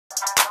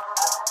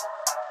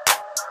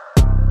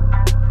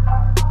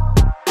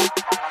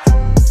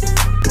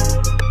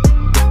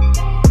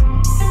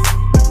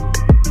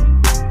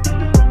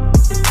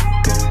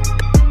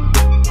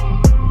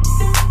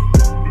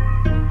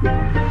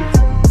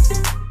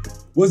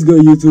What's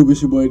good, YouTube?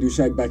 It's your boy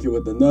DUSHAQ back here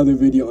with another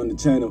video on the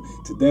channel.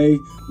 Today,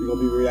 we're going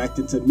to be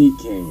reacting to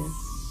MeatCanyon.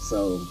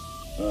 So,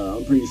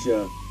 I'm pretty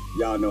sure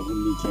y'all know who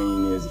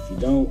MeatCanyon is. If you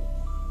don't,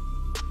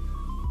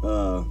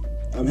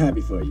 I'm happy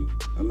for you.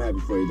 I'm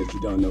happy for you that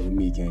you don't know who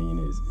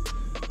MeatCanyon is.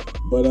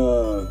 But,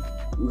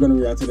 we're going to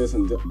react to this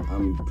one.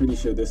 I'm pretty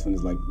sure this one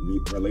is, like,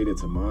 related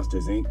to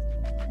Monsters, Inc.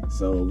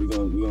 So, we're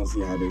gonna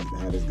see how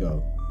this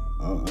go.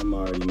 I'm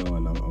already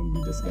knowing I'm going to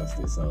be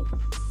disgusted. So,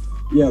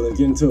 yeah, let's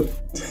get into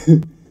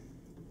it.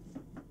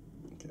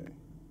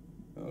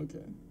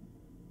 Okay.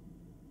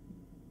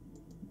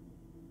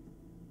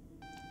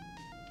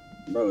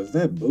 Bro, is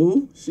that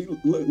Boo? She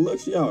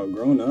look, she all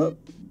grown up.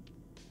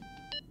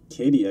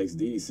 Katie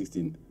XD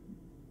 16.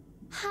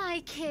 Hi,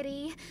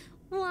 Kitty.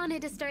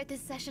 Wanted to start this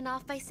session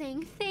off by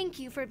saying thank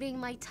you for being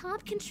my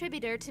top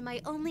contributor to my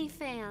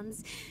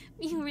OnlyFans.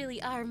 You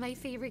really are my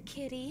favorite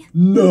kitty.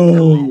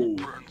 No,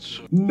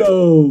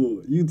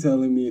 no, you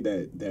telling me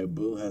that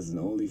Boo has an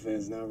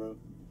OnlyFans now, bro?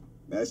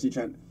 That's she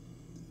trying.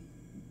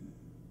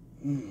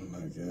 Oh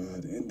my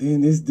god. And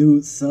then this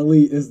dude,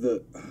 Sully, is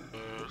the...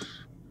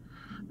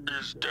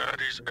 Is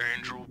Daddy's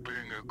Angel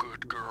being a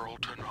good girl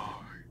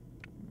tonight?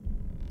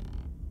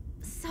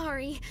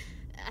 Sorry,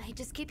 I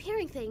just keep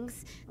hearing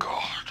things.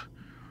 God,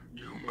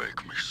 you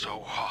make me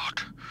so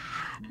hot.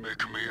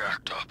 Make me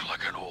act up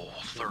like an old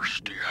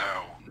thirsty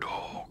hound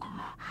dog.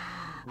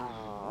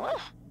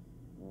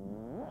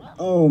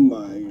 Oh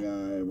my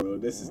god, bro.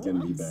 This is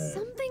gonna be bad.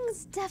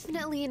 Something's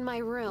definitely in my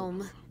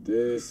room.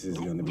 This is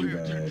gonna be Pay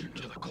bad. attention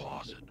to the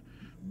closet.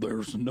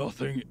 There's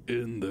nothing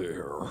in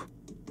there.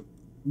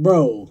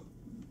 Bro.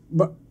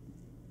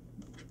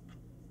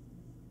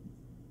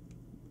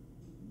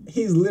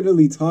 He's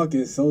literally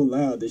talking so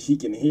loud that she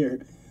can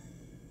hear.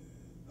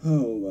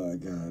 Oh my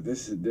god,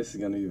 this is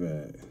gonna be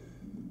bad.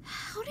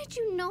 How did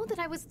you know that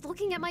I was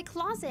looking at my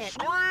closet?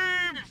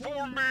 Scream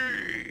for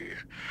me!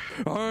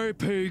 I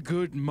pay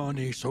good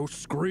money, so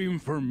scream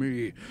for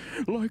me.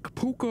 Like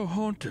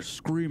Pocahontas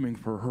screaming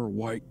for her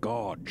white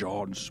god,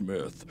 John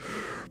Smith.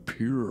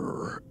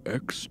 Pure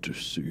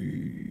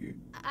ecstasy.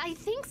 I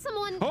think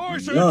someone... I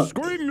said Yuck.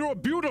 scream your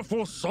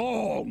beautiful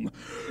song.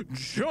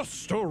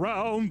 Just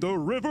around the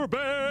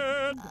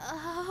riverbed.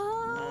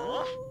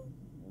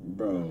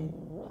 Bro.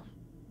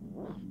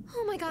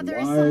 Oh my god, there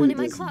is someone in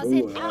my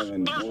closet. There's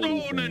no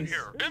one in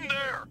here. In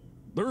there.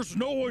 There's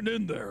no one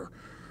in there.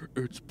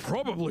 It's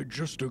probably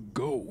just a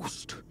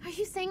ghost. Are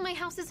you saying my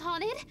house is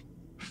haunted?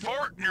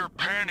 Fart in your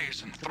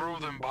panties and throw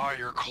them by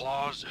your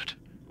closet.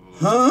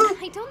 Huh?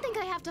 I don't think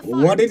I have to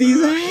fart. What did he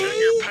Shit say?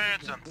 your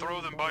pants and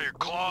throw them by your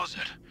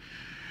closet.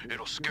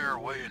 It'll scare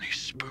away any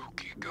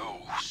spooky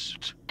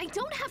ghosts. I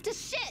don't have to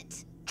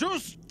shit.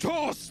 Just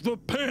toss the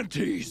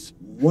panties.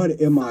 What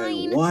am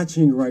Fine. I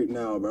watching right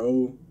now,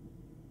 bro?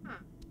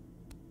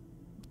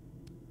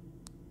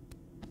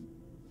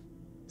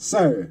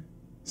 Sir.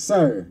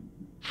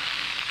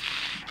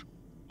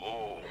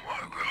 Oh my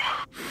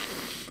god.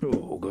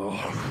 Oh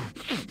god.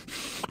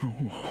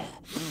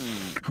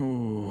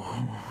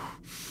 Oh.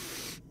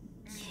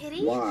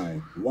 Kitty? Why?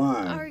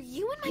 Are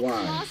you in my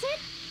Why? closet?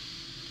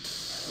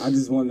 I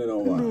just want to know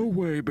why. No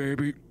way,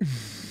 baby.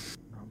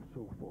 I'm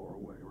so far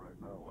away right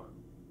now.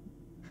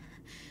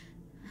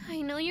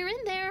 I know you're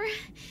in there.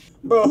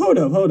 Bro, hold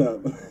up.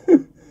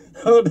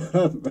 Hold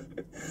up.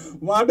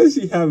 Why does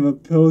she have a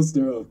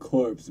poster of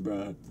corpse,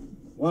 bro?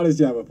 Why does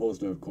she have a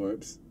poster of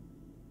corpse?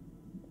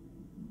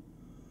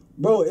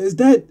 Bro, is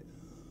that...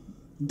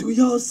 Do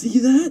y'all see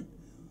that?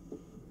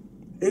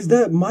 Is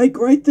that Mike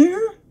right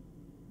there?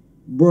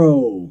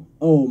 Bro.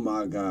 Oh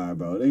my god,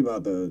 bro. They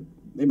about to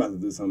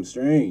do something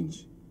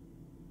strange.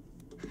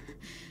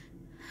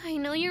 I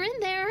know you're in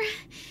there.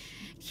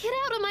 Get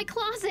out of my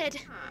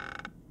closet.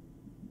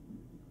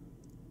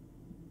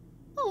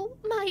 Oh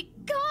my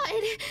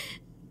god.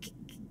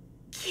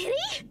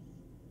 Kitty?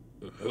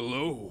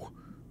 Hello?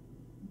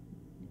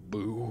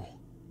 Boo.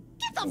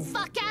 Get the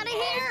fuck out of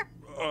here!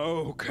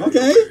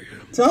 Okay.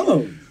 Tell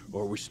him.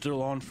 Are we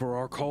still on for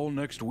our call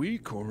next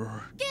week,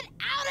 or...? Get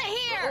out of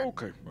here!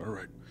 Okay, all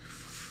right.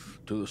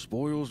 To the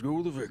spoils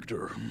go the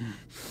victor.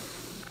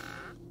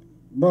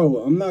 Bro,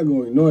 I'm not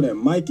going to ignore that.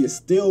 Mike is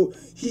still...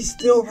 He's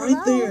still right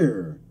Hello?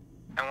 there.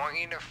 I want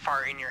you to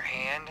fart in your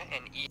hand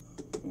and eat.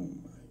 Oh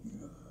my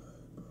god.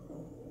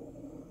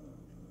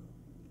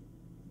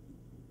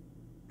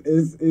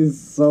 It's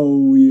so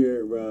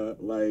weird, bro.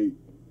 Like...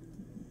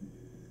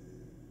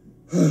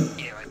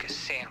 Eat it like a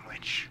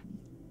sandwich.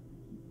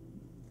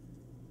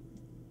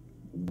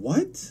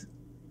 What?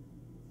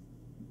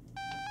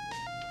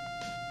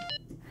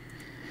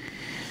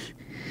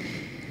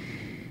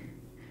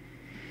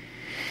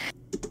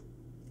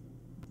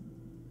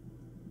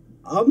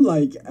 I'm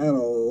like at a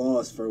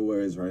loss for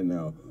words right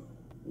now.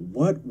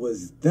 What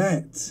was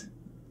that?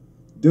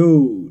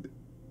 Dude.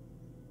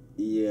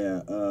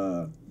 Yeah,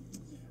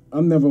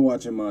 I'm never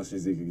watching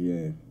Monsters Inc.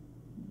 again.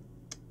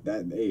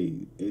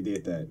 Hey, it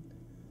did that.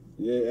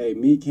 Yeah, hey,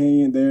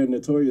 MeatCanyon, they're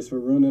notorious for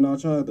ruining our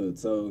childhood,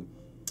 so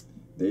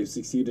they've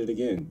succeeded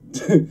again.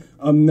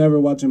 I'm never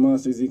watching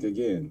Monsters Inc.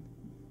 again.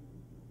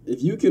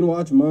 if you can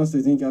watch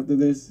Monsters Inc. after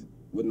this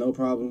with no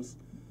problems,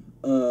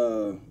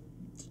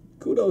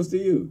 kudos to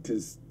you,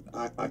 because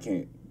I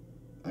can't.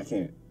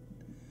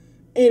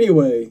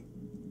 Anyway,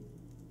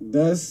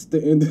 that's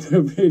the end of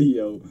the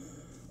video.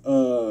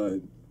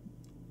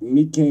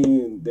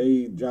 MeatCanyon,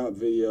 they drop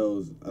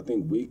videos, I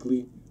think,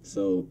 weekly,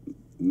 so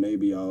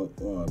maybe I'll,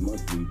 or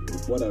monthly,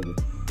 whatever.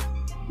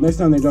 Next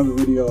time they drop a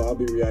video, I'll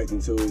be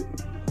reacting to it,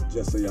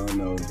 just so y'all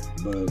know.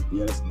 But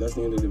yeah, that's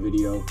the end of the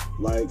video.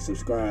 Like,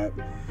 subscribe,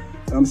 and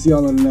I'm gonna see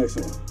y'all on the next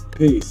one.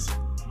 Peace.